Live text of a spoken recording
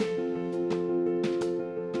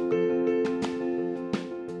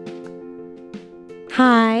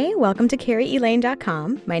Hi, welcome to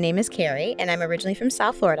KeriElane.com. My name is Keri, and I'm originally from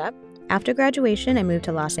South Florida. After graduation, I moved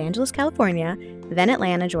to Los Angeles, California, then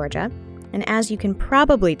Atlanta, Georgia. And as you can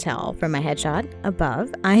probably tell from my headshot above,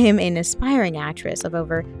 I am an aspiring actress of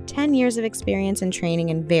over 10 years of experience and training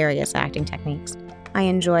in various acting techniques. I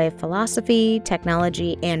enjoy philosophy,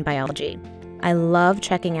 technology, and biology. I love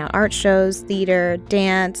checking out art shows, theater,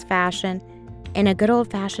 dance, fashion, and a good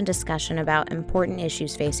old-fashioned discussion about important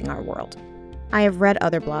issues facing our world. I have read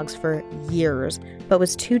other blogs for years, but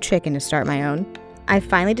was too chicken to start my own. I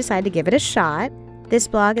finally decided to give it a shot. This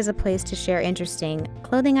blog is a place to share interesting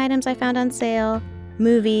clothing items I found on sale,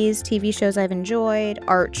 movies, TV shows I've enjoyed,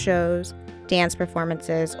 art shows, dance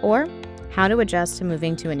performances, or how to adjust to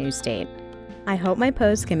moving to a new state. I hope my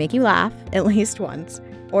posts can make you laugh at least once,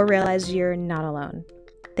 or realize you're not alone.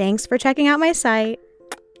 Thanks for checking out my site,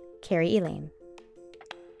 Keri Elane.